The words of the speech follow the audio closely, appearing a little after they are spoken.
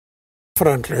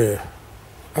differently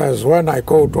as when I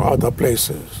go to other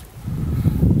places,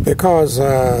 because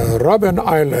Robben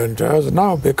Island has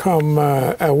now become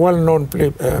a well-known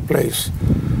place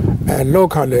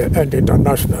locally and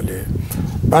internationally.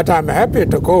 But I'm happy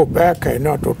to go back,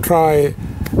 to try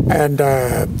and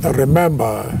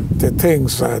remember the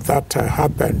things that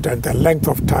happened and the length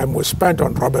of time we spent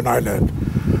on Robben Island.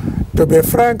 To be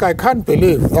frank, I can't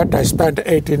believe that I spent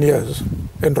 18 years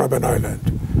in Robben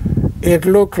Island. It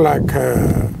looked like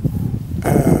a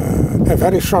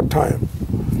very short time.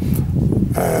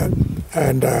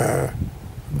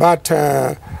 But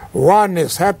one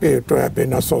is happy to have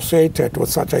been associated with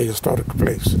such a historic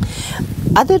place.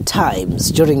 Other times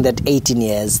during that 18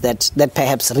 years that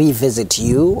perhaps revisit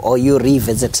you, or you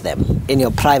revisit them in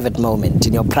your private moment,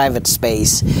 in your private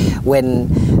space, when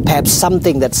perhaps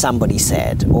something that somebody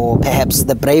said, or perhaps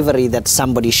the bravery that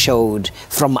somebody showed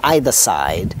from either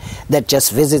side, that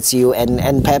just visits you,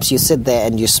 and perhaps you sit there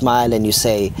and you smile and you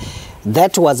say,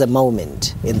 that was a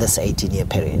moment in this 18-year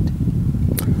period.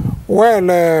 Well,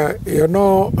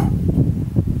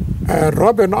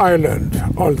 Robben Island,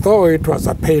 although it was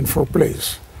a painful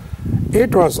place,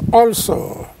 it was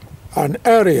also an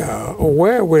area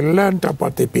where we learned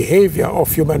about the behavior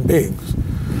of human beings,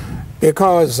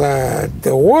 because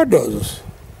the warders,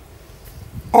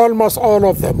 almost all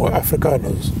of them were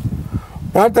Afrikaners.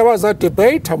 But there was a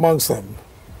debate amongst them.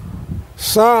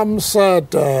 Some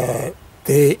said the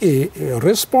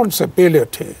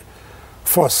responsibility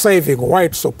for saving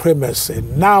white supremacy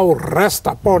now rests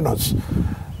upon us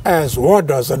as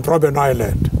warders in Robben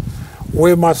Island.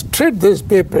 We must treat these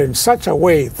people in such a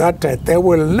way that they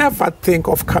will never think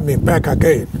of coming back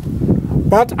again.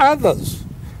 But others,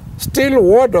 still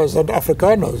warders and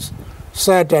Afrikaners,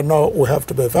 said, no, we have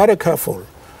to be very careful,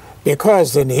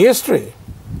 because in history,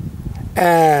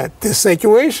 the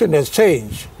situation has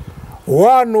changed.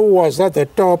 One who was at the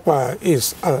top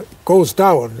goes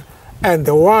down, and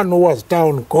the one who was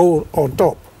down goes on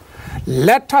top.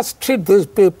 Let us treat these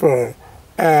people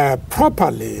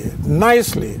properly,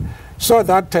 nicely, so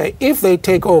that if they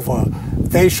take over,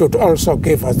 they should also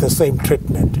give us the same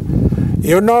treatment.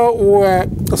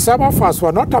 Some of us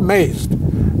were not amazed,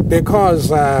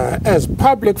 because as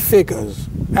public figures,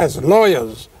 as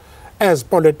lawyers, as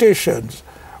politicians,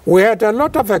 we had a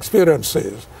lot of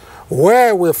experiences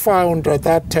where we found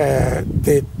that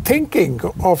the thinking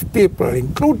of people,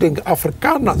 including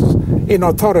Afrikaners in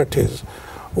authorities,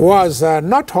 was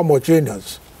not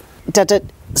homogeneous. Tata,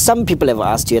 some people have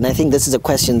asked you, and I think this is a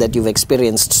question that you've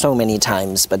experienced so many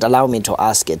times, but allow me to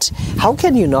ask it. How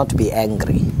can you not be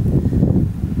angry?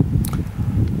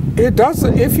 It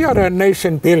doesn't. If you're a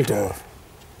nation builder,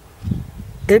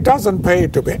 it doesn't pay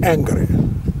to be angry.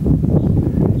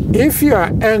 If you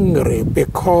are angry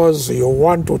because you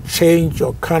want to change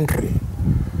your country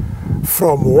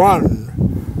from one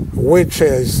which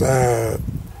is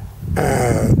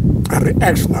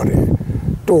reactionary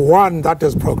to one that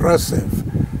is progressive,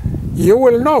 you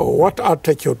will know what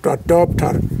attitude to adopt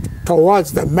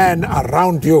towards the men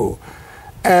around you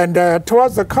and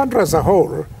towards the country as a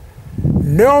whole.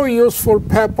 No useful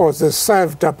purpose is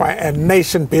served by a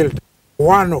nation builder,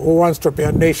 one who wants to be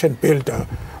a nation builder,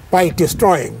 by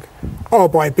destroying or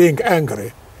by being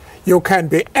angry. You can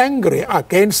be angry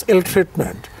against ill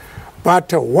treatment,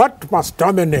 but what must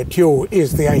dominate you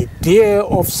is the idea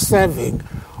of serving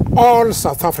all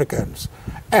South Africans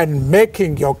and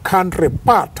making your country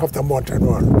part of the modern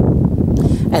world.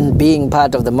 And being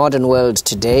part of the modern world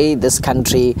today, this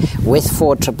country with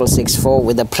 46664,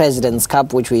 with the President's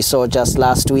Cup, which we saw just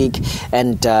last week,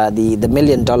 and the $1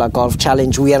 Million Golf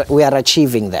Challenge, we are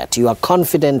achieving that. You are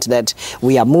confident that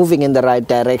we are moving in the right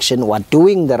direction, we are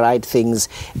doing the right things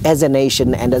as a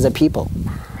nation and as a people?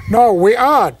 No, we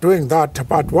are doing that,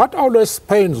 but what always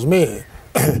pains me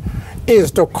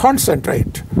is to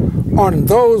concentrate on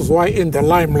those who are in the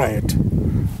limelight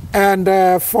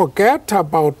and forget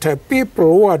about people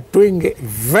who are doing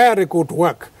very good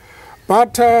work,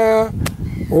 but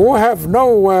who have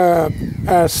no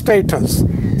status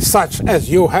such as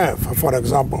you have, for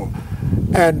example.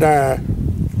 And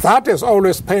that is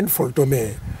always painful to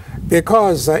me,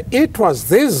 because it was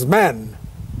these men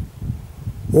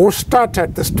who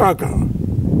started the struggle.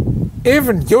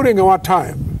 Even during our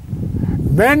time,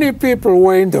 many people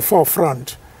were in the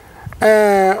forefront.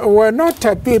 Were not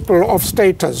people of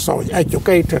status or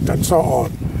educated and so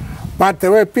on, but they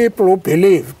were people who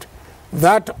believed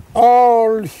that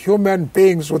all human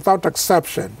beings, without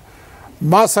exception,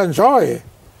 must enjoy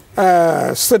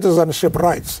citizenship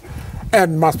rights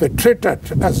and must be treated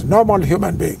as normal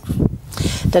human beings.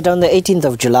 That on the 18th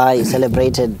of July, you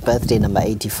celebrated birthday number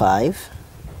 85.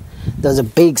 There was a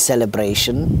big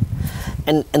celebration.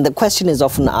 And the question is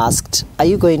often asked, are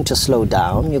you going to slow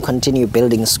down? You continue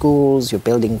building schools, you're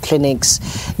building clinics,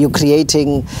 you're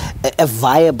creating a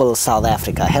viable South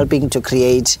Africa, helping to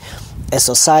create a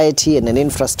society and an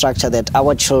infrastructure that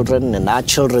our children and our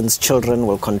children's children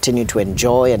will continue to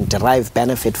enjoy and derive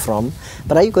benefit from.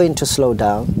 But are you going to slow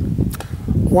down?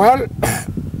 Well,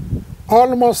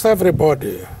 almost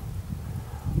everybody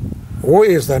who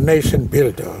is a nation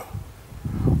builder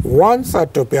wants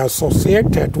that to be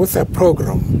associated with a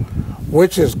program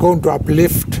which is going to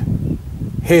uplift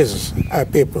his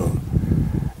people.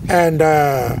 And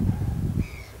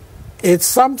it's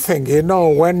something, you know,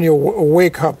 when you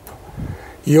wake up,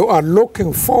 you are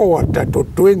looking forward to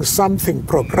doing something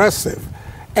progressive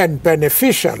and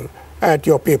beneficial at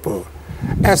your people,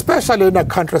 especially in a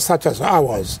country such as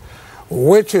ours,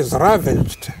 which is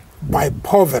ravaged by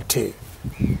poverty,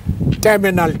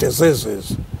 terminal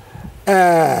diseases,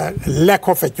 lack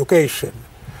of education.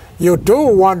 You do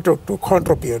want to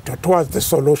contribute towards the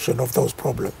solution of those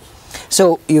problems.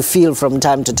 So you feel from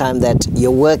time to time that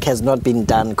your work has not been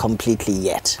done completely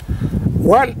yet?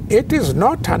 Well, it is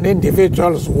not an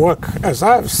individual's work. As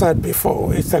I've said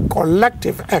before, it's a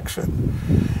collective action.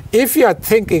 If you are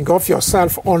thinking of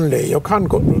yourself only, you can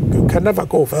never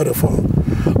go very far.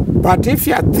 But if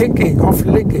you are thinking of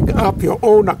linking up your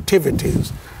own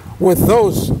activities with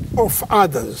those of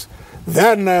others,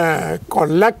 then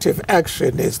collective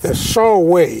action is the sure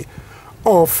way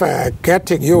of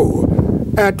getting you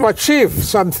to achieve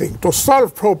something, to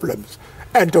solve problems,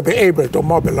 and to be able to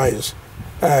mobilize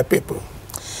people.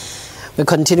 We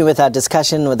continue with our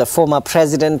discussion with the former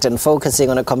president and focusing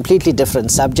on a completely different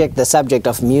subject, the subject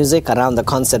of music around the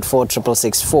concert for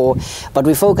 6664. But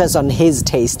we focus on his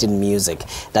taste in music.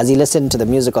 Does he listen to the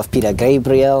music of Peter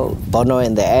Gabriel, Bono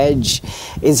and The Edge?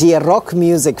 Is he a rock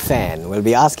music fan? We'll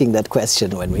be asking that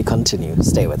question when we continue.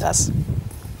 Stay with us.